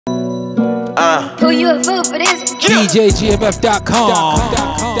Who you a fool for this? DJGMF.com.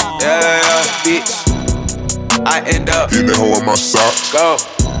 Yeah, bitch. I end up in that hole in my socks. Go.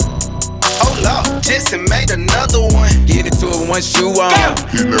 Oh Lord, Jesse made another one. Get into it one shoe on.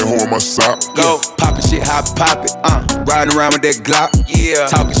 In that hole in my socks. Go. Poppin' shit, how I pop it. Riding around with that Glock. Yeah.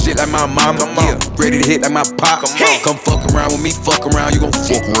 Talking shit like my mama. Yeah. Ready to hit like my pop. Come fuck around with me. Fuck around, you gon'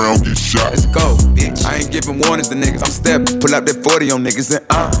 fuck around, get shot. Let's go, bitch. I ain't giving warnings to niggas. I'm steppin'. Pull out that 40 on niggas and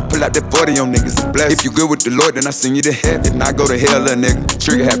pull out that 40 on niggas and bless. If you good with the Lord, then I send you to heaven. If not, go to hell, little nigga.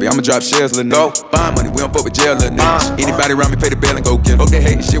 Trigger happy, I'ma drop shells, little nigga. Go. Bond money, we don't fuck with jail, little nigga. Anybody around me pay the bill and go get it. Hope they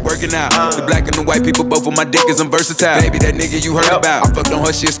hatin' shit working out. The black and the white people, both of my dick is I'm versatile. Baby, that nigga you heard about. I fucked on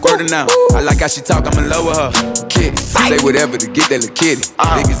her, shit squirting now. I like how she talk, I'ma lower her. Kitty, say whatever to get that little kitty.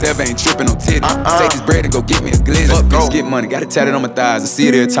 Niggas ever ain't trippin' on titty. Take this bread and go get me a glizzy. Fuck bitch, get money, got it tatted on my thighs. I see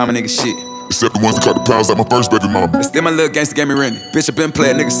it every time a nigga shit. Except the ones that cut the pounds like my first baby mama. But still my little gangster gave me rent. Bitch, I been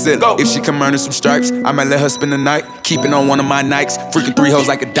playin' nigga silly. If she come earnin' some stripes, I might let her spend the night. Keepin' on one of my Nikes, freaking 3 hoes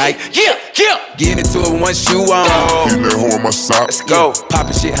like a dyke. Yeah. Get into it with one shoe on. In that hole in my socks. Let's go.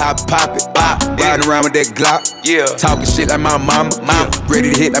 Poppin' shit, how I pop it. Riding around with that Glock. Yeah. Talking shit like my mama. Ready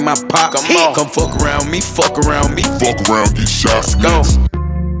to hit like my pop. Come fuck around me, fuck around me. Fuck around, get shot. Let's go.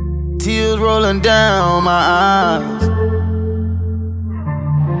 Tears rolling down my eyes.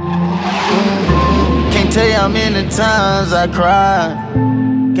 Can't tell you how many times I cried.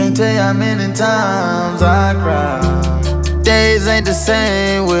 Can't tell you how many times I cried. Days ain't the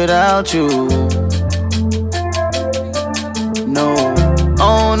same without you. No, I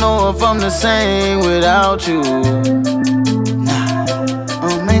don't know if I'm the same without you. Nah,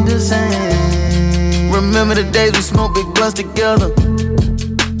 ain't the same. Remember the days we smoked big blunts together.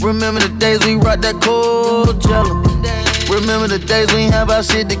 Remember the days we rocked that cold jello. Remember the days we ain't have our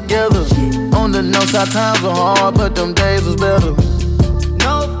shit together. On the north side times were hard, but them days was better.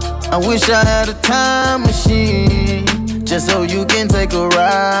 I wish I had a time machine, just so you can take a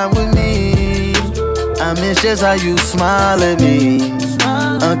ride with me. I miss just how you smile at me,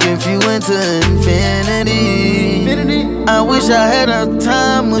 unconfused into infinity. I wish I had a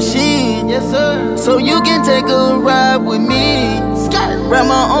time machine, yes sir, so you can take a ride with me. Wrap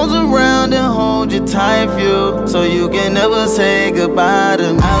my arms around and hold you tight, feel, so you can never say goodbye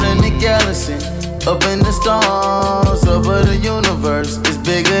to me. Out in the galaxy, up in the stars, over the universe, it's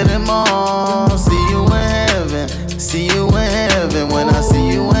bigger than Mars. See you in heaven, see you in heaven. When I see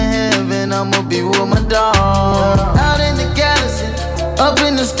you in heaven, I'ma be with my dog. Out in the galaxy, up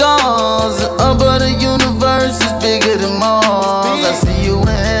in the stars, over the universe, it's bigger than Mars. I see you in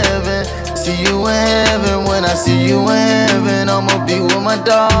heaven, see you in heaven. When I see you in heaven, I'ma be with my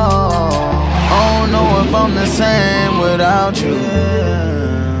dog. I don't know if I'm the same without you.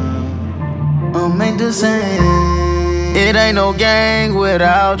 Ain't the same. It ain't no gang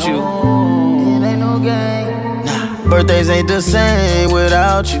without you. It ain't no gang. Nah. Birthdays ain't the same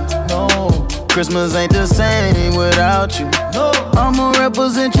without you. No. Christmas ain't the same without you. No. I'ma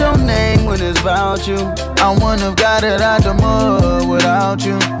represent your name when it's about you. I wouldn't have got it out the mud without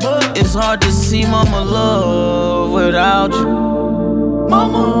you. It's hard to see mama love without you.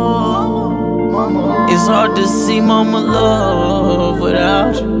 Mama. It's hard to see mama love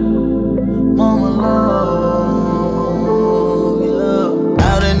without you. Mama love, yeah.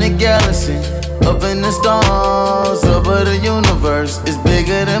 Out in the galaxy, up in the stars, over the universe, it's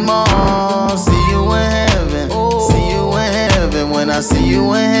bigger than Mars. See you in heaven, see you in heaven. When I see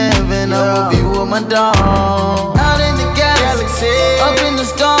you in heaven, I'ma be with my dog. Out in the galaxy, up in the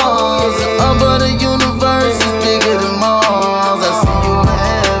stars, over the universe, it's bigger than Mars. I see you in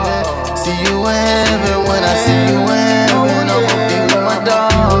heaven, see you in heaven. When I see you in heaven, I'ma be with my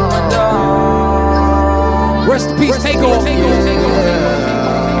dog. Rest in peace, take off. Be with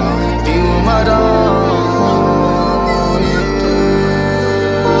my dog.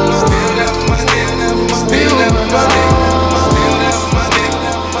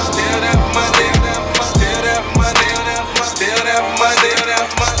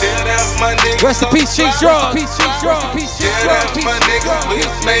 Rest in peace, Chief Drug. Peace, Chief Drug. Peace, Chief Drug. Peace, Chief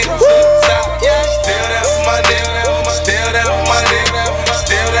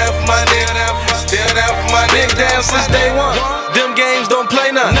Big damn since day one. Them games don't play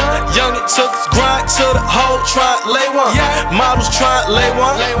none. Young it took his grind to the whole try lay one. Models try lay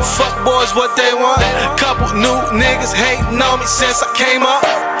one. Fuck boys what they want. Couple new niggas hating on me since I came up.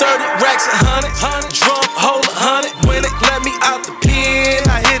 30 racks and hundreds. Drum hold 100. When they let me out the pen,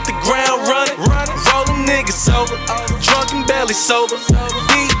 I hit the ground running. Rolling niggas sober, drunk and barely sober.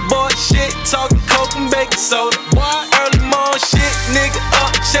 Beat boy shit, talking coke and baking soda. Early morning shit, nigga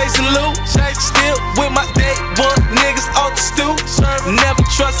up chasing loot. Still with my day one niggas off the stoop. Never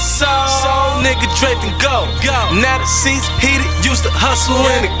trust a soul, nigga draped in gold. Now the seats heated, used to hustle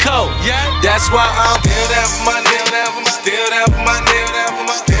in the cold. That's why I'm still there for my nigga, still there for my nigga,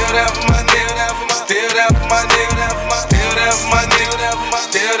 still there for my nigga, still there for my nigga, still there for my nigga,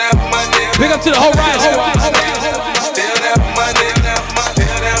 still there for my nigga. Big up to the whole ride. Still there for my nigga,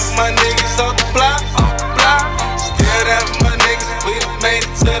 still there for my niggas on the block, still there for my niggas, we done made it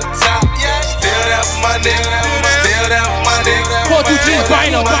to the top. Still there for my nigga, still there for my nigga, still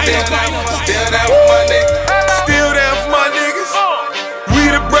there for my nigga, still there for my niggas. We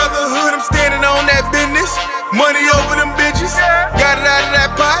the brotherhood, I'm standing on that business. Money over them bitches, got it out of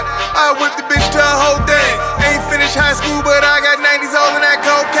that pot. I whipped the bitch to a whole thing. Ain't finished high school, but I got 90s holding that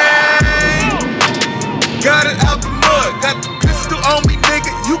cocaine. Got it out the mud, got the pistol on me,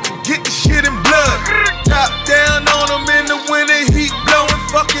 nigga. You can get the shit in blood. Top down on them in the winter, heat blowing,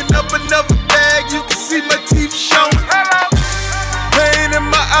 fucking up another bag. You can see my teeth showing. Pain in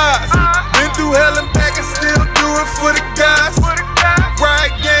my eyes, been through hell and back and still do it for the guys.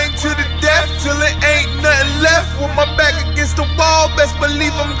 Ride gang to the death till it ain't nothing left. With my back against the wall, best believe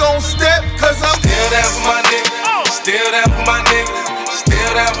I'm gon' step. Cause I'm still there for my nigga, still there for my nigga,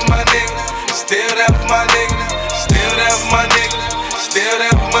 still there for my nigga, still there for my nigga, still there for my nigga, still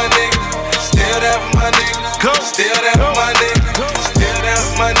there for my nigga, still there for my nigga, still there for my nigga, still there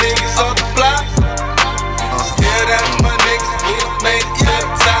for my niggas on the block, still there for my niggas, we done made it to the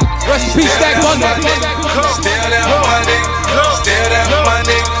top. Rest in peace, Stack Bundle. Still there for my nigga, still there for my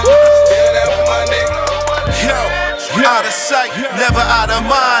nigga, still there for my nigga. Out of sight, never out of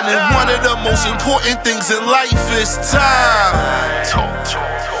mind. And one of the most important things in life is time.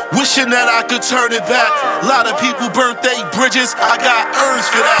 Wishing that I could turn it back. A lot of people burnt their bridges, I got urns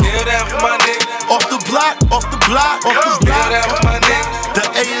for that. Still there for my nigga. Off the block, off the block, off the block. Still there for my nigga. The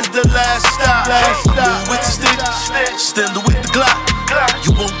A is the last stop. Move with the stick, stand with the Glock.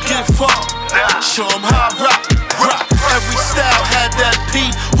 You won't get far. Show 'em how I rock. Every style had that P.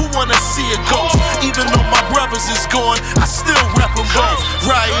 Who wanna see it go? Even though my brothers is gone, I still rap them both.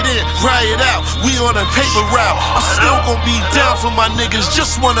 Riot in, riot out. We on a paper route. I'm still gon' be down for my niggas.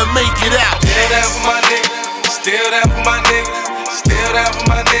 Just wanna make it out. Still there for my nigga. Still there for my nigga. Still there for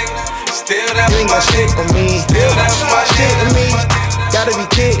my nigga. Still there for my shit on me. Still there for my shit on me. Gotta be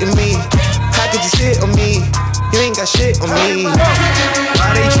kidding me. How could you shit on me? You ain't got shit on me.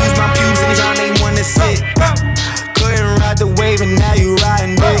 Why they choose my pubes and y'all ain't wanna sit? Couldn't ride the wave and now you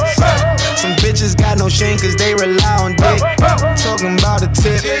riding dicks. Some bitches got no shame cause they rely on dick. Talking about a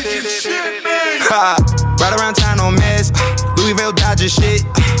tip. Ha, right around town on mess. Louisville Dodger shit.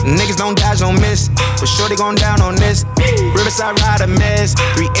 Niggas don't dodge, don't miss. For sure they gon' down on this. Riverside ride a mess.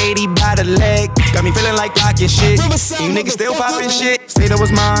 380 by the leg. Got me feeling like pocket shit. You niggas still poppin' shit. Stay that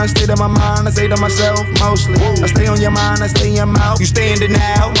was mine, stay to my mind. I say to myself mostly. I stay on your mind, I stay in your mouth. You stay in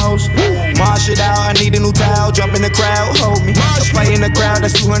denial mostly. March it out, I need a new towel. Jump in the crowd, hold me. I play in the crowd,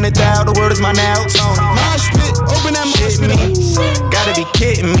 that's 200,000. The word is my now, Tony. Mosh pit, open that shit me. Gotta be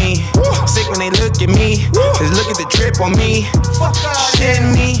kidding me. Sick when they look at me. Just look at the drip on me.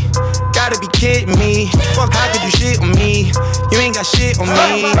 Shitting me. Gotta be kidding me. How could you shit on me? You ain't got shit on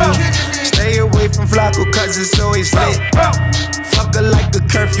me. Stay away from Flacco cause it's always lit. Fuck her like a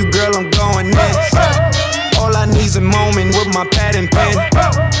curfew, girl, I'm going next. All I need's a moment with my pad and pen.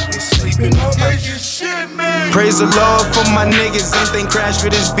 Praise the Lord for my niggas, anything crash for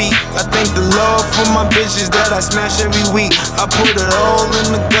this beat. I thank the Lord for my bitches that I smash every week. I put it all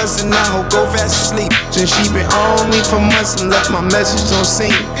in the guts and I hope go fast asleep. Since she been on me for months and left my message on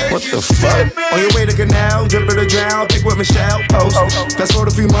scene. What the fuck? On your way to canal, drip or to drown, pick with Michelle, post. Fast forward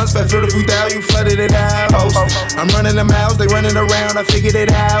a few months, fast forward a few thousand, you flooded it out, host. I'm running the mouths, they running around, I figured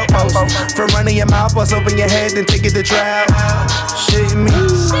it out, host. From running your mouth, bust open your head, then take it to trial. Shitting me,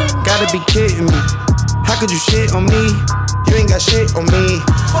 gotta be kidding me. How could you shit on me? You ain't got shit on me.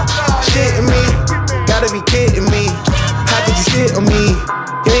 Shitting me, gotta be kidding me. How could you shit on me?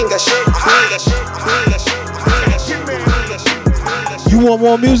 You ain't got shit on me. You want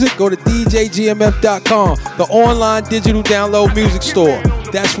more music? Go to DJGMF.com, the online digital download music store.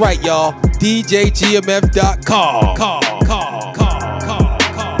 That's right, y'all. DJGMF.com.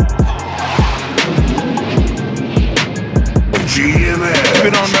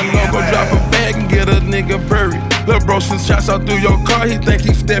 Been on that logo, drop a bag and get a nigga buried. Lil' bro, since shots out through your car, he think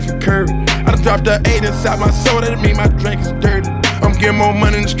he's Stephen Curry. I done dropped a 8 inside my soda, that mean my drink is dirty. I'm getting more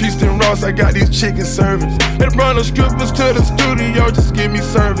money in the streets than Ross, I got these chicken servers. They run the strippers to the studio, just give me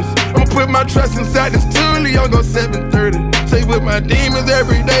service. I'ma put my trust inside this Tulio, go 730. Stay with my demons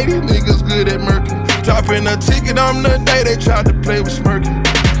every day, these niggas good at murking. Dropping a ticket on the day, they tried to play with smirking.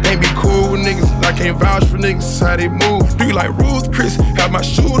 can't be cool with niggas. I can't vouch for niggas, it's how they move. Do you like Ruth Chris? Have my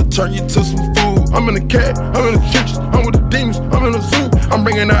shooter turn you to some food. I'm in the cat, I'm in the trenches, I'm with the demons, I'm in the zoo. I'm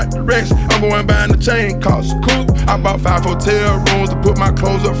bringing out the racks, I'm going buying the chain, cost a coupe. I bought 5 hotel rooms to put my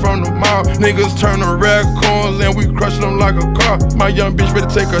clothes up from the mall. Niggas turn to raccoons and we crushing them like a car. My young bitch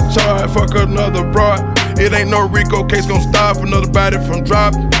better take a charge, fuck another broad. It ain't no Rico case gon' stop another body from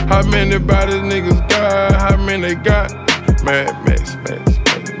dropping. How many bodies niggas got? How many they got? Mad Max,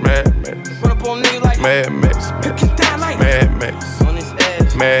 Mad Max. Run up on niggas like Mad Max, Mad Max,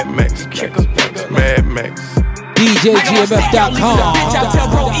 Mad Max, Mad Max. DJGMF.com. I tell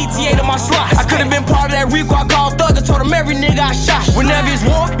bro ETA to my slot. I could've been part of that Rico, I called Thug and told him every nigga I shot. Whenever it's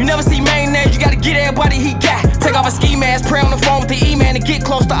war, you never see mayonnaise, you gotta get everybody he got. Take off a ski mask, pray on the phone with the E-man to get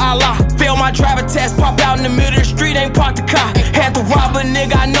close to Allah. Fail my driver test, pop out in the middle of the street, ain't parked the car. Had to rob a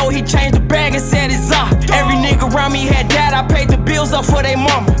nigga, I know he changed the bag and said it's off. Every nigga around me had dad, I paid the bills up for they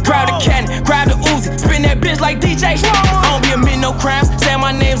mama. Grab the cannon, grab the Uzi, spin that bitch like DJ. I don't be admit no crimes, say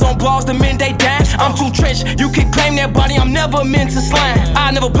my name's on blogs, the men they dime. I'm too trench, you can claim that body, I'm never meant to slime.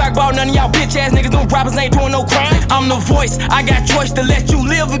 I never blackball none of y'all bitch ass niggas, them rappers ain't doing no crime. I'm the voice, I got choice to let you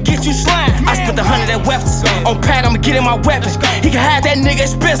live or get you slime. I spent 100 at weapons, on pad I'ma get in my weapons. He can have that nigga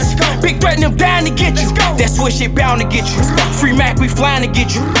expensive, big threat and them dying to get you. That switch shit bound to get you, free Mac we flying to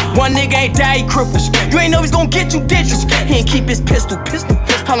get you. One nigga ain't die, he crippled. You ain't know he's gon' get you, did you? He ain't keep his pistol.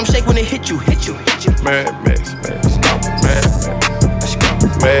 Call him shake when it hit you. Mad Max, Mad Max,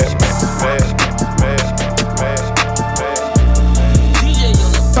 Mad Max.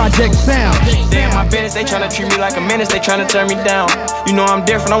 Projectsounds. Damn, my business, they tryna treat me like a menace, they tryna turn me down. You know I'm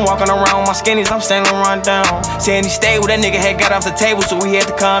different, I'm walking around with my skinnies, I'm standing run down. Saying he stayed with that nigga had got off the table, so he had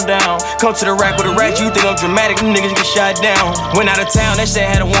to calm down. Come to the rack with a rat, you think I'm dramatic, them niggas get shot down. Went out of town, that shit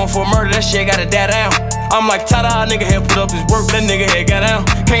had a warrant for murder, that shit got a dad down. I'm like, ta-da, nigga had put up his work, that nigga had got out.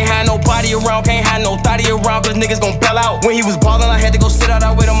 Can't have no body around, can't have no thotty around, cause niggas gon' bail out. When he was ballin', I had to go sit out,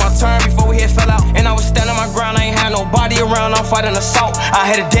 I wait on my turn before we had fell out. And I was standing my ground, I ain't had no body around, I'm fighting assault. I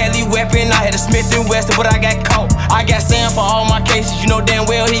had a deadly weapon, I had a Smith & Wesson, but I got caught. I got Sam for all my cases, you know damn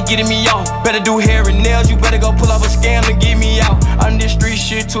well he getting me off. Better do hair and nails, you better go pull up a scam and get me out. I'm this street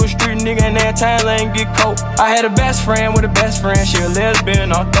shit to a street nigga and that time I ain't get caught. I had a best friend with a best friend, she a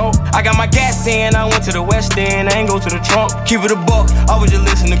lesbian, I thought. I got my gas in, I went to the West End, I ain't go to the trunk. Keep it a buck, I was just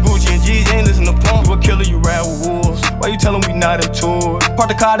listen to Gucci and G's, ain't listen to Pump. You a killer, you ride with wolves. Why you tellin' we not in tour? Park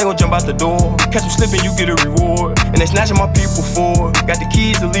the car, they gon' jump out the door. Catch them slipping, you get a reward. And they snatching my people for. Got the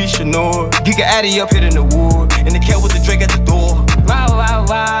keys to Alicia Nord. Geek a Addy up hitting the wood. And the cat with the Drake at the door. Wow, wow,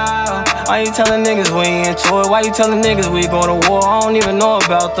 wow. Why you telling niggas we ain't tour? Why you telling niggas we going to war? I don't even know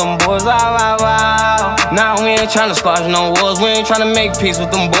about them boys. Wow, wow, wow. Nah, we ain't tryna squash no wars. We ain't tryna make peace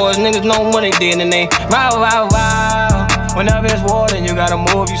with them boys. Niggas know what they did and they wow, wow, wow. Whenever it's war, then you gotta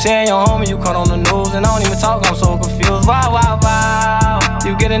move. You saying your homie, you cut on the news. And I don't even talk, I'm so confused. Wow, wow, wow.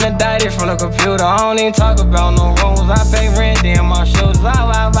 You getting indicted from the computer. I don't even talk about no rules. I pay rent, damn my shoes. Wow,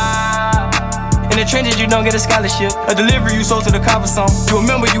 wow, wow. In the trenches, you don't get a scholarship. A delivery you sold to the cop or something. You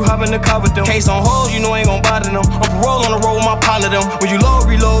remember you hop in the car with them. Case on hold, you know ain't gon' bother them. On parole on the road with my partner them. When you load,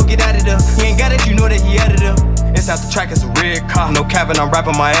 reload, get out of there. He ain't got it, you know that he out of there. Inside the track is a red car. No cabin, I'm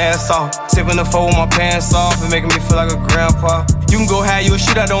rapping my ass off. Sipping the phone with my pants off and making me feel like a grandpa. You can go have you a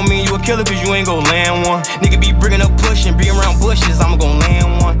shit, I don't mean you a killer, cause you ain't gon' land one. Nigga be bringing up pushing, be around bushes, I'm gon'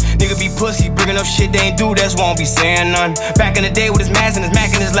 land one. Nigga be pussy, bringing up shit they ain't do, that's why I don't be saying none. Back in the day with his mask and his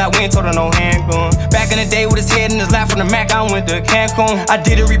Mac in his lap, we ain't told her no handgun. Back in the day with his head in his lap from the Mac, I went to Cancun. I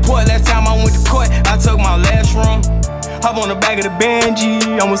did a report last time I went to court, I took my last room. Hop on the back of the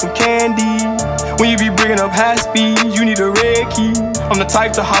Benji, I'm with some candy. When you be bringing up high speed, you need a red key. I'm the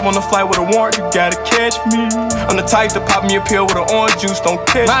type to hop on the flight with a warrant, you gotta catch me. I'm the type to pop me a pill with an orange juice, don't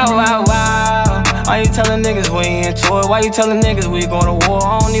catch me. Wow, wow, wow. Why you telling niggas we ain't tour? Why you telling niggas we going to war?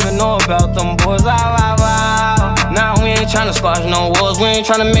 I don't even know about them boys. Wow, wow, wow. Nah, we ain't tryna squash no wars. We ain't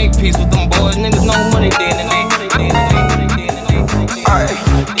tryna make peace with them boys. Niggas know what they did and they. Alright,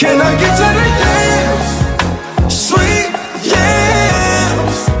 can I get to the yams? Sweet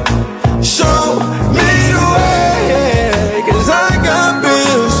yams. Show me the way, cause I got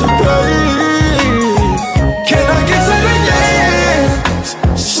bills to pay. Can I get to the yams?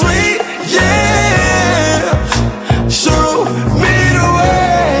 Sweet yams. Show me the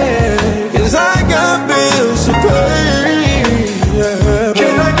way, cause I got bills to pay. Yeah.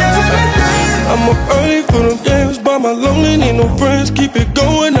 Can I get to the yams? I'm up early for them games, by my lonely, need no friends. Keep it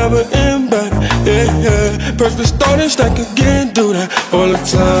going, never end back. Yeah, yeah. Perfect starting, stack again, do that all the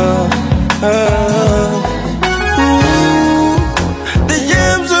time. The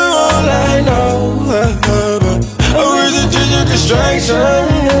yams are all I know. A reason to your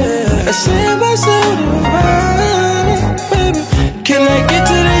distraction. I send my soul to ride, baby. Can I get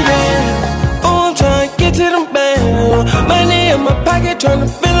to the end? Oh, I'm trying to get to the band. Money in my pocket, trying to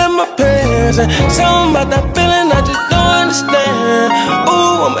fill in my pants. Something about that feeling I just don't understand.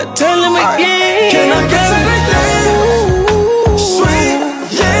 Ooh, I'ma tell him again. Can I get to the end? Sweet,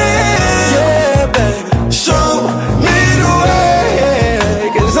 yeah, yeah, baby. Show me the way,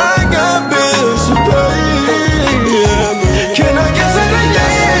 'cause I got bills to pay. Yeah, can I get to the end?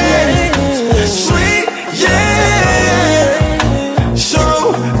 Sweet, yeah.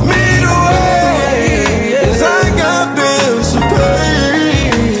 Show me the way, 'cause I got bills to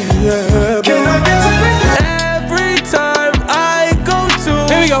pay. Yeah, can I get to the end? Every time I go to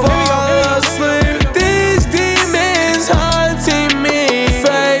fall asleep, these demons haunting me.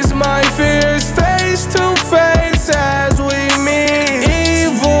 Face my fears face to face as we meet.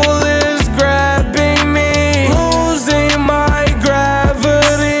 Evil is grabbing me, losing my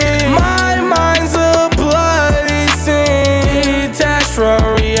gravity. My mind's a bloody scene, detached from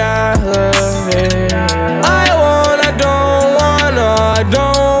reality.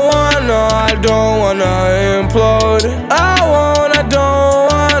 I don't wanna implode. I don't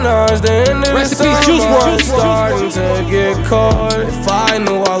wanna stay in this summer. Starting to get cold. If I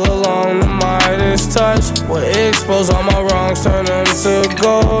knew all along the Midas touch would expose all my wrongs, turn them to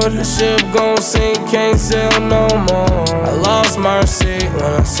gold. The ship gon' sink, can't sail no more. I lost my receipt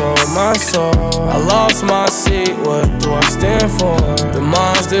when I sold my soul. I lost my seat, what do I stand for? The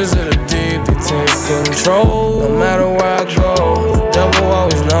monsters of the deep, they take control. No matter where I go, the devil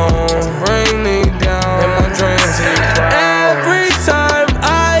always knows to bring me down. And my dreams he cries. Every time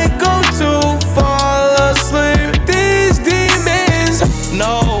I go to fall asleep, these demons.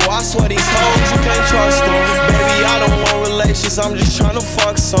 No, I swear these hoes, you can't trust them. Baby, I don't want relations, I'm just tryna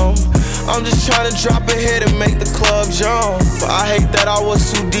fuck some. I'm just tryna drop a hit and make the club jump. But I hate that I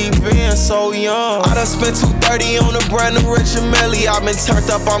was too deep in, so young. I done spent $230 on a brand new Rich and Millie. I've been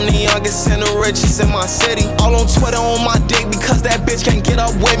turned up, I'm the youngest and the richest in my city. All on Twitter on my dick because that bitch can't get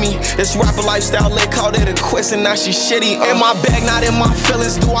up with me. This rapper lifestyle, they called it a quiz and now she shitty. In my bag, not in my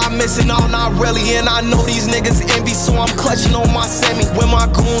feelings, do I miss it? No, not really. And I know these niggas envy, so I'm clutching on my semi. With my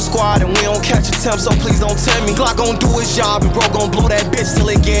goon squad and we don't catch a temp, so please don't tempt me. Glock gon' do his job and bro gon' blow that bitch till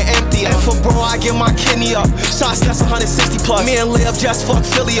it get empty. And for bro, I give my kidney up. Shots, that's 160 plus. Me and Liv just fuck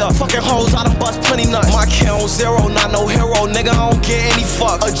Philly up. Fucking hoes, I done bust plenty nuts. My count on zero, not no hero. Nigga, I don't get any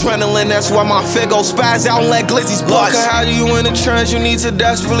fuck. Adrenaline, that's why my figure spaz out and let glizzies bust. How do you in a trance? You need to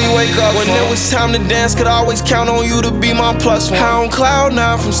desperately wake up. When it was time to dance, could always count on you to be my plus one. High on cloud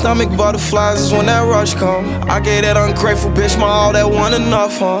nine from stomach butterflies is when that rush come. I gave that ungrateful bitch my all that wasn't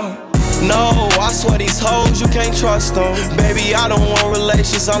enough, huh? No, I swear these hoes, you can't trust them. Baby, I don't want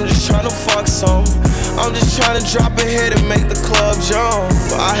relations, I'm just tryna fuck some. I'm just tryna drop a hit and make the club jump.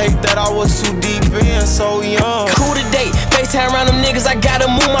 But I hate that I was too deep in, so young. Cool today, FaceTime around them niggas, I gotta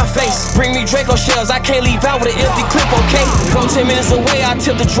move my face. Bring me Draco shells, I can't leave out with an empty clip, okay? Go 10 minutes away, I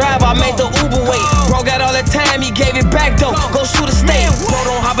tipped the drive, I made the Uber wait. Bro got all that time, he gave it back though, go shoot a steak. Bro,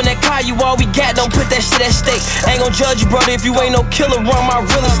 don't hop in that car, you all we got, don't put that shit at stake. Ain't gon' judge you, brother, if you ain't no killer, run my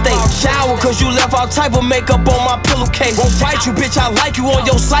real estate. Shower, cause you left all type of makeup on my pillowcase. Won't fight you, bitch, I like you on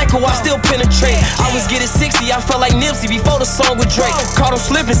your cycle, I still penetrate. I was getting 60, I felt like Nipsey before the song with Drake. Caught him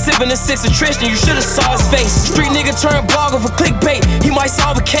slipping, sipping the 6 of Tristan, you should've saw his face. Street nigga turned blogger for clickbait, he might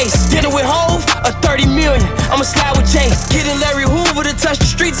solve a case. Dinner with Hove, a 30 million, I'ma slide with Jay. Getting Larry Hoover to touch the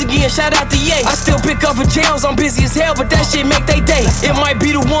streets again, shout out to Ye. I still pick up for jails, I'm busy as hell, but that shit make they day. It might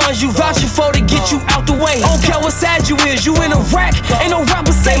be the ones you vouching for to get you out the way. Don't care what side you is, you in a rack, ain't no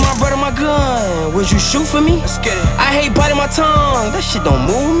rapper say my brother, my gun. Would you shoot for me? Let's get it. I hate biting my tongue, that shit don't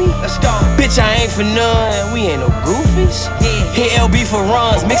move me. Let's go. Bitch, I ain't for none, we ain't no goofies. Hit LB for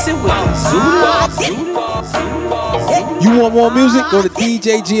runs, mix it with You want more music? Go to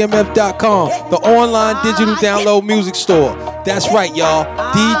DJGMF.com, the online digital download music store. That's right, y'all.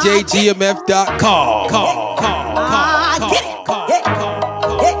 DJGMF.com.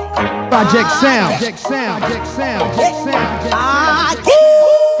 Projectsounds.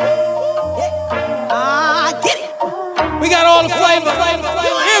 We got all the flavor.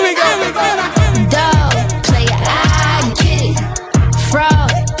 Here we go. Dog, player, I get it. Fraud,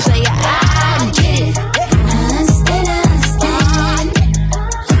 player, I get it. Understand.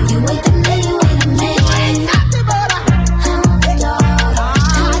 You wait a minute, you wait a minute. Dog.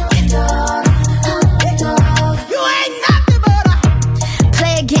 You ain't nothing but a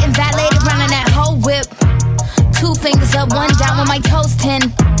player getting valeted, running that whole whip. 2 fingers up, 1 down with my toes 10.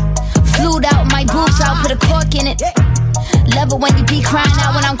 Flued out, my boobs out, put a cork in it. love it when you be crying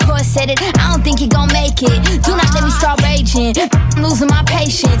out when I'm corseted. I don't think you gon' make it. Do not let me start raging. I'm losing my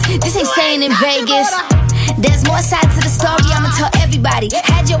patience. This ain't staying in Vegas. There's more sides to the story, I'ma tell everybody.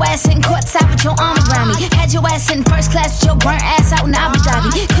 Had your ass in courtside with your arm around me. Had your ass in first class with your burnt ass out in Abu Dhabi.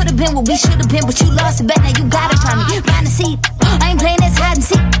 Could've been what we should've been, but you lost the bet, now you got it from me. Find a seat, I ain't playing this hide and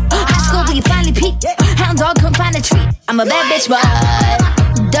seek. High school where you finally peak. Hound dog couldn't find a treat. I'm a bad bitch, but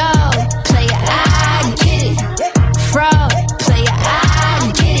dog, player, I get it. Fraud, player,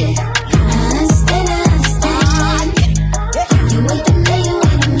 I get it. Understand. You ain't the man, you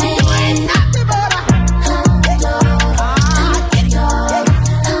ain't the man.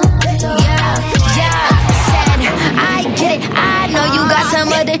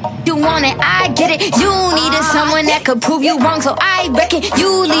 You want it, I get it. You needed someone that could prove you wrong, so I reckon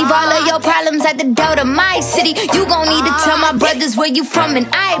you leave all of your problems at the door to my city. You gon' need to tell my brothers where you from, and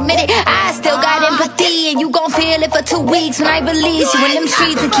I admit it. I still got empathy, and you gon' feel it for 2 weeks when I release you in them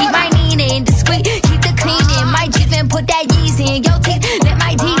streets. And keep my Nina discreet, keep the cleaning. My Jeep and put that Yeezy in your teeth. Let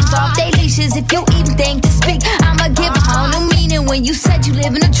my D's off they leashes if you even think to speak. I'ma give a whole new meaning when you said you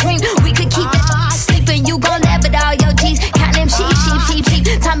live in a dream. We could keep that sleeping, you gon' laugh at all your G's. Count them sheep.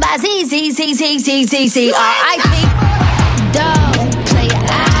 Talking about Z, R.I.P. Dog, player,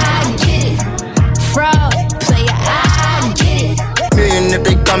 I get it. Fraud, player, I get it. Million if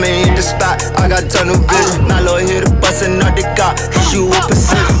they come and hit the spot, I got tunnel vision. Now Lord hit the bus and not the car. Shoot with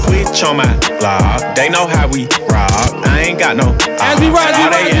precision. Switch on my blog, they know how we rob. I ain't got no As we ride,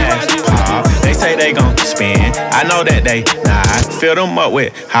 they say they gon' spin, I know that they not. Fill them up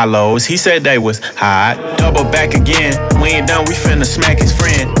with hollows, he said they was hot. Double back again, we ain't done, we finna smack his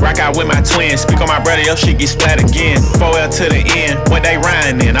friend. Rock out with my twins, speak on my brother, your shit get splat again. 4L to the end, what they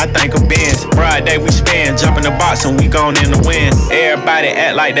riding in, I think of Benz. Broad day we spin, jump in the box and we gon' in the wind. Everybody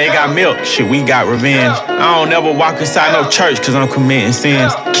act like they got milk, shit we got revenge. I don't never walk inside no church cause I'm committing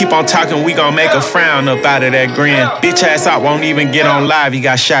sins. Keep on talking, we gon' make a frown up out of that grin. Bitch ass out, won't even get on live, he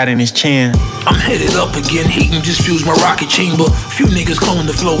got shot in his chin. I'm headed up again, heating just fused my rocket chamber. Few niggas clone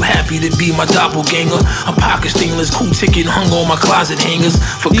the flow, happy to be my doppelganger. I'm pocket stainless, cool ticket hung on my closet hangers.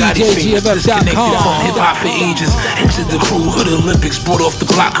 Forgot his fingers, disconnected from hip-hop for ages. Entered the crew, hood Olympics, brought off the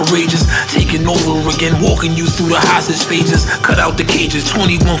block courageous. Taking over again, walking you through the hostage phases. Cut out the cages,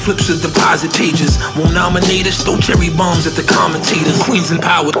 21 flips of deposit pages. Won't nominate us, throw cherry bombs at the commentators. Queens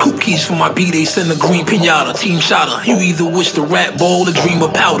empowered, coupe keys for my B-Day, send a green pinata. Team shotter, you either wish to rap ball or dream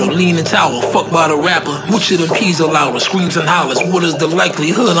of powder. Lean and tower, fuck by the rapper, which of them peas are louder? Screams and hollers, what is the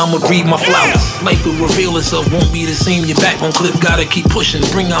likelihood I'ma breathe my flowers? Life will reveal itself, won't be the same, your back won't clip. Gotta keep pushing,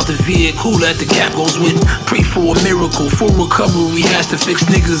 bring out the vehicle that the cap goes with. Pray for a miracle, full recovery has to fix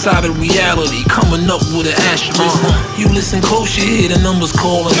niggas out of reality. Coming up with an asterisk. You listen close, you hear the numbers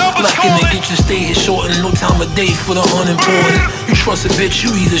calling. Blacking and get your stay here short and no time of day for the unimportant. You trust a bitch,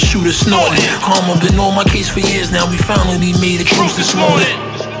 you either shoot or snort it. Karma been on my case for years now, we finally made a truce this morning.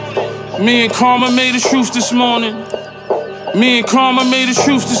 Me and Karma made a truce this morning. Me and Karma made a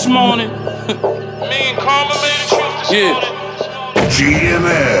truce this morning. Me and Karma made a truce this morning.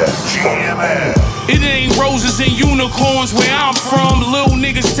 GMF. It ain't roses and unicorns where I'm from. Little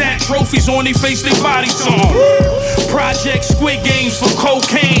niggas tat trophies on their face, they bodies on. Project Squid Games for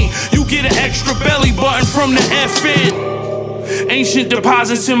cocaine. You get an extra belly button from the FN. Ancient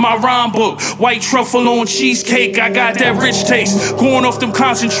deposits in my rhyme book. White truffle on cheesecake, I got that rich taste. Going off them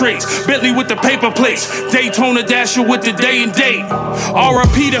concentrates, Bentley with the paper plates. Daytona Dasher with the day and date.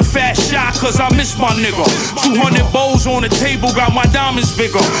 R.I.P. the fat shot, cause I miss my nigga. 200 bowls on the table, got my diamonds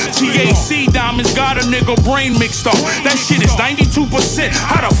bigger. TAC diamonds got a nigga brain mixed up. That shit is 92%,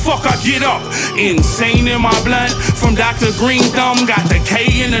 how the fuck I get up? Insane in my blood, from Dr. Green Thumb. Got the K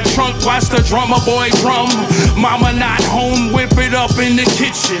in the trunk, watch the drummer boy drum. Mama not home, whip it up in the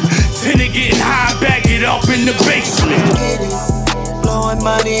kitchen. Tenant getting high, back it up in the basement. Blowing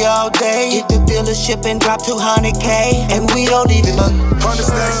money all day. Hit the dealership and drop 200K, and we don't even look. 100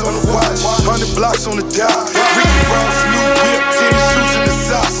 stacks on the watch, 100 blocks on the dot. Ricky Ross, new whip, tennis shoes in the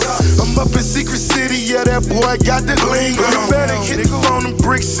socks. I'm up in Secret City, yeah, that boy got the lean. You better hit the phone and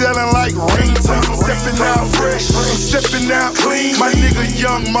bricks selling like ringtones. I'm stepping out fresh, I'm stepping out clean. My nigga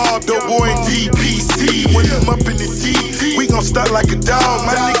Young Mardo, boy in DPC. When I'm up in the D, we gon' start like a dog.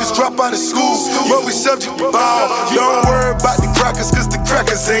 My niggas drop out of school, but we subject to ball. Don't worry about the crackers, cause the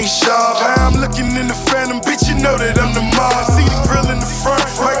crackers ain't sharp. I'm looking in the phantom, bitch, you know that I'm the mob. See the grill in the front,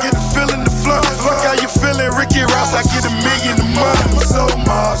 I get the feel in the front. Fuck how you feeling, Ricky Ross, I get $1 million a month.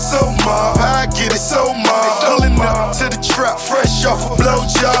 So mob, I get it so mob. Pulling up to the trap, fresh off a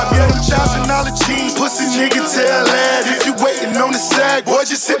blowjob. Yeah, them $1,000 jeans, pussy nigga tell that. If you waiting on the sag, boy,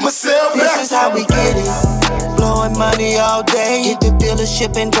 just hit my cell back. This is how we get it. Blowing money money all day. Hit the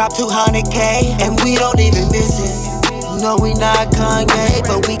dealership and drop 200K, and we don't even miss it. No, we not Kanye,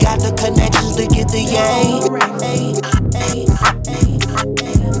 but we got the connections to get the yay.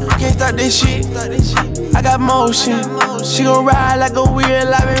 Can't stop this shit. I got motion. She gon' ride like a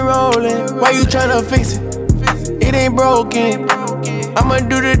wheel, I been rolling. Why you tryna fix it? It ain't broken. I'ma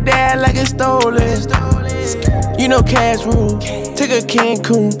do the dad like it's stolen. You know cash rule. Take a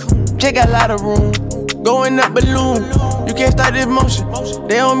Cancun. Check a lot of room. Going up balloon. You can't stop this motion.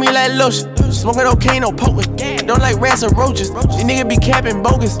 They on me like lotion. Smoking cocaine, no potent. Don't like rats or roaches. These niggas be capping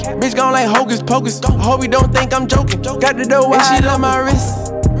bogus. Bitch gone like hocus pocus. I hope you don't think I'm joking. Got the dough and she love my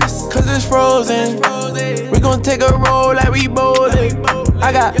wrist. Cause it's frozen. We gon' take a roll like we bowling.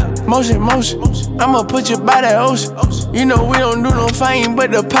 I got motion. I'ma put you by that ocean. You know we don't do no fame,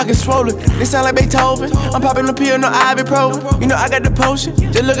 but the pocket's swollen. They sound like Beethoven. I'm popping the pill, no ibuprofen. You know I got the potion.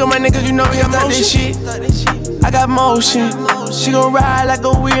 Just look at my niggas, you know we got this shit. I got motion. She gon' ride like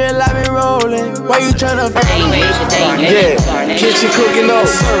a wheel, I been rolling. Why you tryna Yeah, kitchen cooking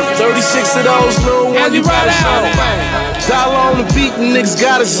those 36 of those little ones you ride out. Dollar on the beat, and niggas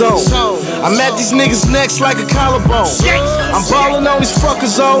got his own. I'm at these niggas' necks like a collarbone. I'm ballin' on these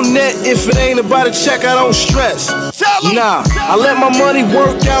fuckers on net. If it ain't about a check, I don't stress. Nah, I let my money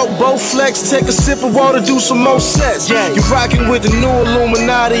work out, both flex. Take a sip of water, do some more sets. You rockin' with the new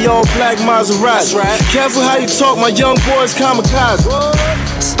Illuminati, all black Maserati. Careful how you talk, my young boys kamikaze.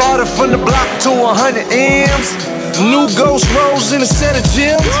 Started from the block to 100 M's. New Ghost Rose in a set of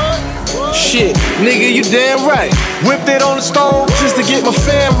gems. Shit, nigga, you damn right. Whipped it on the stove just to get my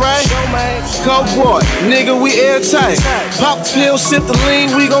fam right. Cold boy, nigga, we airtight. Pop the pill, sip the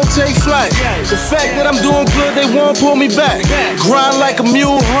lean, we gon' take flight. The fact that I'm doing good, they won't pull me back. Grind like a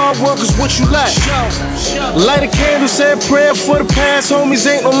mule, hard work is what you like. Light a candle, say a prayer for the past, homies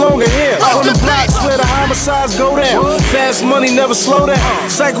ain't no longer here. On the blocks where the homicides go down. Fast money never slow down.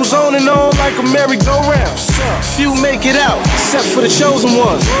 Cycles on and on like a merry-go-round. Few make it out, except for the chosen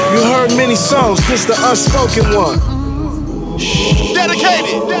ones. You heard many songs, this the unspoken one.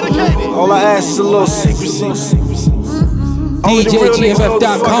 Dedicated. All I ask is a little secrecy. DJGMF.com.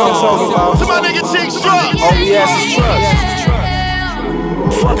 To my nigga Chick Struck. All we ask is trust.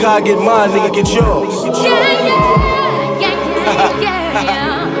 Fuck how I get mine, nigga, get yours.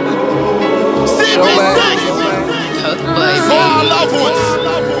 CB6. For our loved ones.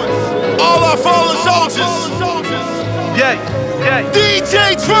 All our fallen soldiers. Yeah.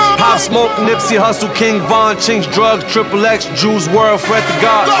 DJ Drama. Pop Smoke, Nipsey Hussle, King Von, Chinks, Drugs, Triple X, Juice WRLD, Fred the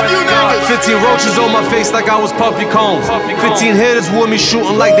God. 15 roaches on my face like I was Puffy Combs. 15 hitters with me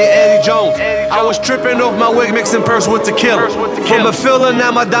shooting like they Eddie Jones. I was tripping off my wig, mixing purse with tequila. From a filler,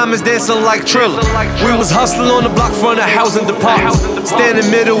 now my diamonds dancing like Triller. We was hustling on the block front of housing departments. Standing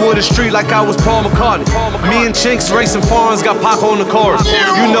middle of the street like I was Paul McCartney. Me and Chinks racing foreigns, got Pac on the chorus.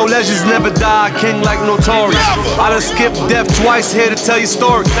 You know legends never die, king like Notorious. I done skipped death twice, here to tell you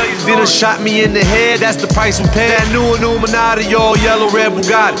story. Then it shot me in the head, that's the price we pay. That new Illuminati, all yellow red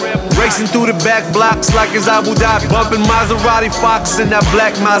Bugatti. Racing through the back blocks like it's Abu Dhabi. Bumping Maserati Fox in that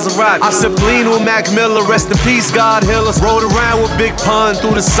black Maserati. I sipped lean with Mac Miller, rest in peace, God heal us. Rode around with Big Pun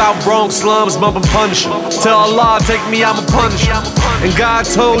through the South Bronx slums, bumping Punisher. Tell Allah, take me, I'm a Punisher. And God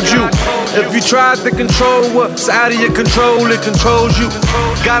told you, if you tried to control what's out of your control, it controls you.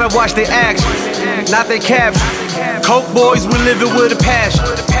 Gotta watch their actions, not their captions. Coke boys, we live it with a passion.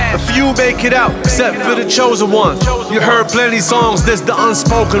 A few make it out, except for the chosen ones. You heard plenty songs, this the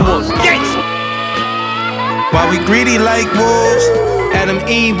unspoken one. Why we greedy like wolves, Adam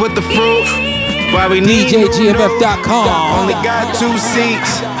Eve with the fruit. Why we need DJGMF.com. Only got 2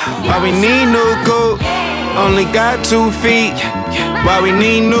 seats. Why we need new coat, only got 2 feet. Why we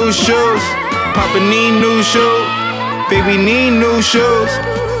need new shoes, Papa need new shoes. Baby need new shoes,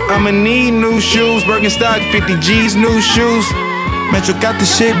 I'ma need new shoes. Birkenstock 50 G's, new shoes. Metro got the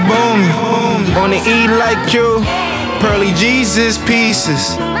shit booming. Wanna eat like you, pearly Jesus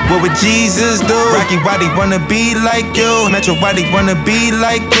pieces. What would Jesus do? Rocky, why they wanna be like you? Metro, why they wanna be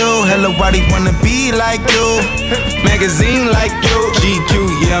like you? Hello, why they wanna be like you? Magazine like you. GQ,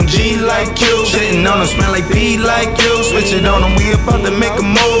 yeah, I'm G like you. Shitting on them, smell like P like you. Switch it on them, we about to make a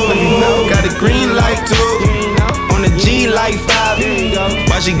move. Got a green light too. On the G like 5.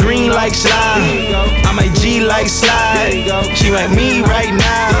 Why she green like slime? I might G like slide. She like me right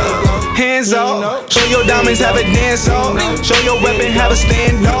now. Hands off, show your diamonds, have a dance off. Show your weapon, have a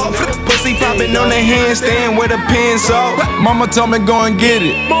stand off. Pussy popping on the handstand with a pencil. Mama told me go and get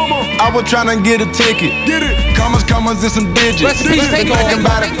it. I was tryna get a ticket. Commas, and some digits. Thinking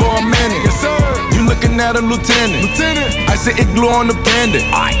about it for a minute. You looking at a lieutenant. I said it glue on the pendant.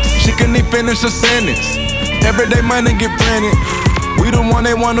 She couldn't even finish her sentence. Everyday money get printed. We the one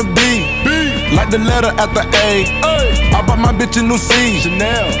they wanna be. Like the letter at the A. I bought my bitch a new C.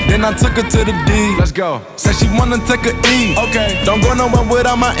 Chanel. Then I took her to the D. Let's go. Said she wanna take a E. Okay. Don't go nowhere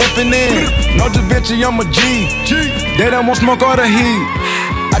without my F and N. No Da Vinci, I'm a G. They don't want smoke all the heat.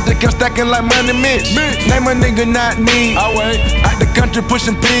 I just kept stacking like money Mitch. Name a nigga, not me. I wait. Out the country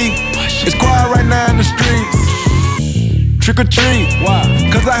pushing P. It's quiet right now in the streets. Trick or treat. Why?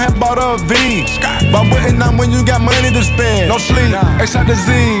 Cause I had bought a V. But waiting on when you got money to spend. No sleep. Extra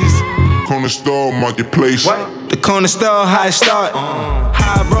disease. Corner store, marketplace. The corner store, high start.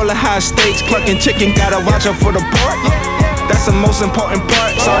 High roller, high stakes. Clucking chicken, gotta watch out for the pork. That's the most important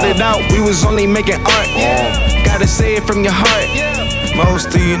part. Started out, we was only making art. Gotta say it from your heart.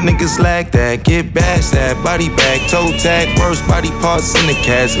 Most of you niggas like that. Get bashed that. Body bag, toe tag. Worst body parts in the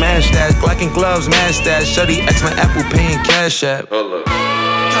cat. Smash that. Black and gloves, mash that. Shutty X my Apple Pay and Cash App.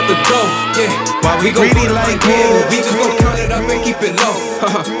 Out the door, yeah. Why we greedy like me? We just gon' count it up and keep it low.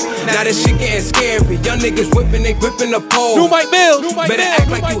 Now this shit getting scary. Young niggas whipping, they gripping the pole. New Mike Mills. Better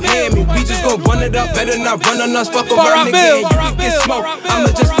act like you hear me. We just gon' run it up. Better not run on us. Fuck around, nigga. And you can get smoked.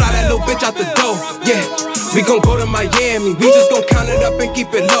 I'ma just fly that little bitch out the door. Yeah. We gon' go to Miami. We just gon' count it up and keep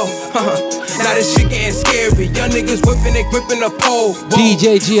it low. Now this shit getting scary. Young niggas whipping, they gripping the pole.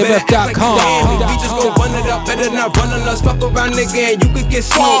 DJGMF.com. We just gon' run it up. Better not run on us. Fuck around, nigga. And you could get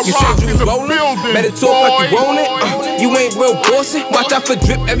smoked. You said you rollin', better talk like you own it. You ain't real bossin'. Watch out for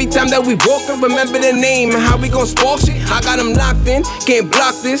drip every time that we walkin'. Remember the name and how we gon' spark shit. I got them locked in, can't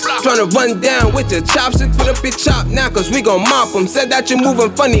block this. Tryna run down with the chopsticks. Put up your chop now, cause we gon' mop them. Said that you're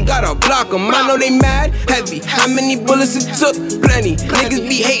moving funny, gotta block them. I know they mad, heavy. How many bullets it took? Plenty. Niggas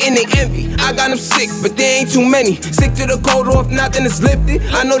be hating, they envy. I got them sick, but there ain't too many. Sick to the cold off, nothing is lifted.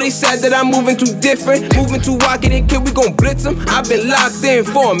 I know they sad that I'm moving too different. Moving too rocket and kid, we gon' blitz them. I've been locked in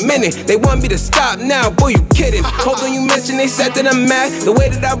for a minute. They want me to stop now, boy, you kidding. Hold on, you mentioned they said that I'm mad. The way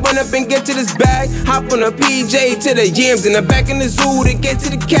that I run up and get to this bag. Hop on a PJ to the yams in the back in the zoo to get to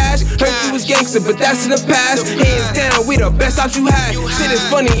the cash. Heard you was gangster, but that's in the past. Hands down, we the best ops you had. Shit is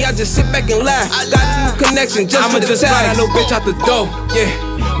funny, I just sit back and laugh. Got a new connection just I'ma just fly that little bitch out the door. Yeah,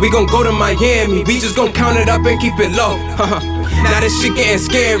 we gon' go to Miami. We just gon' count it up and keep it low. Now this shit getting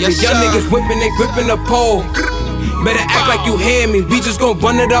scary. Young niggas whipping, they gripping the pole. Better act like you hear me. We just gon'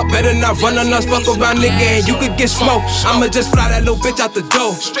 run it up. Better not run on us. Fuck around, nigga, and you could get smoked. I'ma just fly that little bitch out the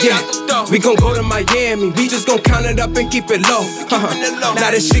door. Yeah, we gon' go to Miami. We just gon' count it up and keep it low.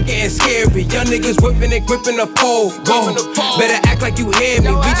 Now this shit getting scary. Young niggas whipping and gripping the pole. Better act like you hear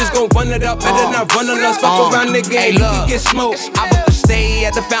me. We just gon' run it up. Better not run on us. Fuck around, nigga, and you could get smoked. I booked to stay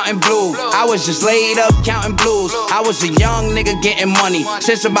at the Fountain Blue. I was just laid up counting blues. I was a young nigga getting money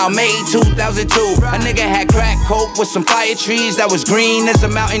since about May 2002. A nigga had crack coke with some fire trees that was green as a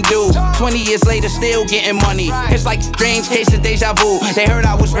Mountain Dew. 20 years later, still getting money. It's like a strange case of deja vu. They heard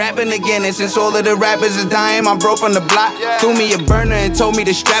I was rapping again, and since all of the rappers is dying, I'm broke from the block. Threw me a burner and told me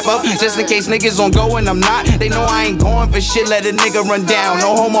to strap up, just in case niggas don't go and I'm not. They know I ain't going for shit, let a nigga run down.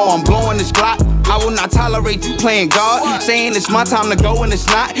 No homo, I'm blowing this Glock. I will not tolerate you playing God, saying it's my time to go and it's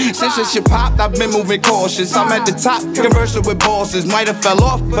not. Since this shit popped, I've been moving cautious. I'm at the top, conversing with bosses. Might have fell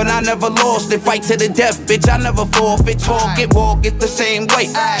off, but I never lost it. Fight to the death, bitch, I never forfeit. Talk it, walk it the same way.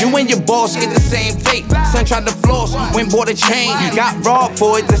 You and your boss get the same fate. Son tried to floss, went bought a chain. Got robbed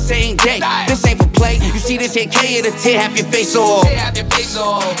for it the same day. This ain't for play. You see this here K, it'll tear half your face off.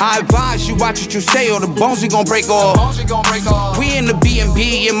 I advise you watch what you say or the bones we gon' break off. We in the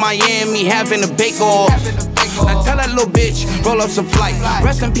B&B in Miami having a bake-off. Now tell that little bitch, roll up some flight.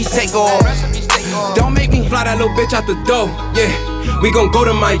 Rest in peace, take off. Don't make me fly that little bitch out the door. Yeah, we gon' go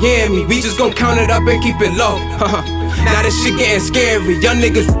to Miami. We just gon' count it up and keep it low. Now this shit getting scary. Young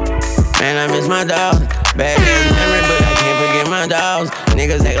niggas. Man, I miss my dog. Bad memory, but I can't forget my dogs.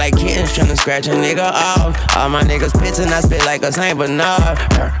 Niggas act like kids tryna scratch a nigga off. All my niggas pits and I spit like a Saint Bernard.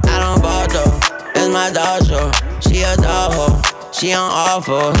 I don't ball though, it's my dog show. She a dog hoe, she on all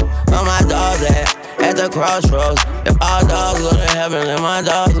fours. But my dog's at the crossroads. If all dogs go to heaven, let my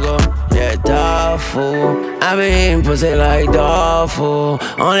dogs go. Yeah, dog food. I been eating pussy like dog food.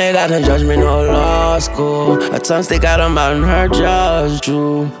 Only got the judgment, no law school. A tongue stick out of mouth and her jaw's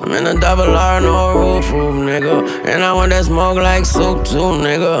true. I'm in a double R, no roof, nigga. And I want that smoke like soup too,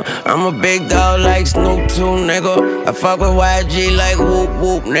 nigga. I'm a big dog like Snoop too, nigga. I fuck with YG like whoop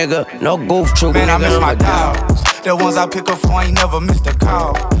whoop, nigga. No goof troop, man, nigga. I miss my dogs. The ones I pick up for ain't never missed a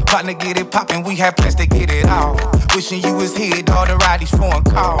call. Partner get it poppin', we had plans to get it all. Wishing you was here, dog, to ride these foreign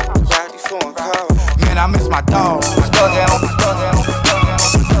calls. Man, I miss my dog.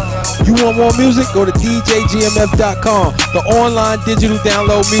 You want more music? Go to DJGMF.com, the online digital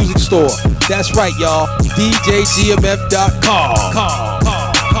download music store. That's right, y'all. DJGMF.com.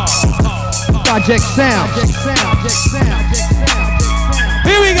 Projectsounds.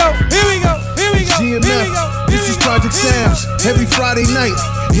 Here we go. Here we go. Here we go. GMF. Here we go. This is Projectsounds. Every Friday night,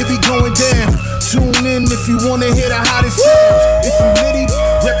 it be going down. Tune in if you wanna hear the hottest sounds. If you litty,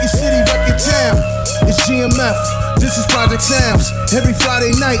 rep your city, rep your town. It's GMF. This is Projectsounds. Every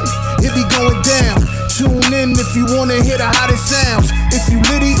Friday night, it be going down. Tune in if you wanna hear the hottest sounds. If you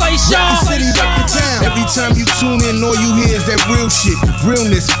litty, rep your city, rep your town. Every time you tune in, all you hear is that real shit,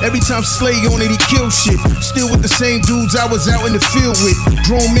 realness. Every time Slay on it, he kill shit. Still with the same dudes I was out in the field with.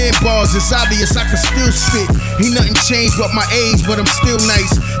 Grown man bars, it's obvious I can still spit. Ain't nothing changed but my age, but I'm still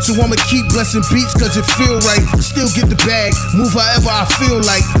nice. So I'ma keep blessing beats cause it feel right. Still get the bag, move however I feel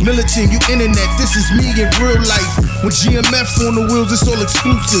like. Militant, you internet, this is me in real life. When GMF on the wheels, it's all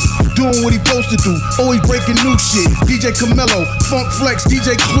exclusive. Doing what he supposed to do, always breaking new shit. DJ Camelo, Funk Flex,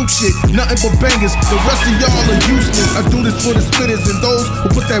 DJ Clue shit. Nothing but bangers, the rest of y'all are useless. I do this for the spitters and those who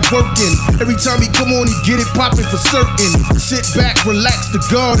put that work in. Every time he come on, he get it poppin' for certain. Sit back, relax, the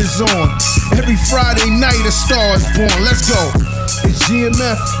guard is on. Every Friday night, a star is born. Let's go. It's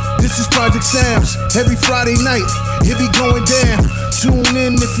GMF, this is Projectsounds. Every Friday night, it be going down. Tune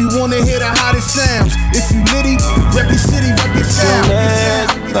in if you wanna hear the hottest sounds. If you litty, rep your city, rep your town.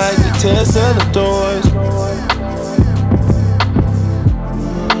 Like the Tesla doors.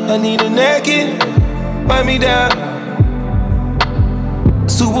 I need a naked, wipe me down.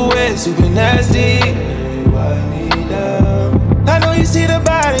 Super wet, super nasty.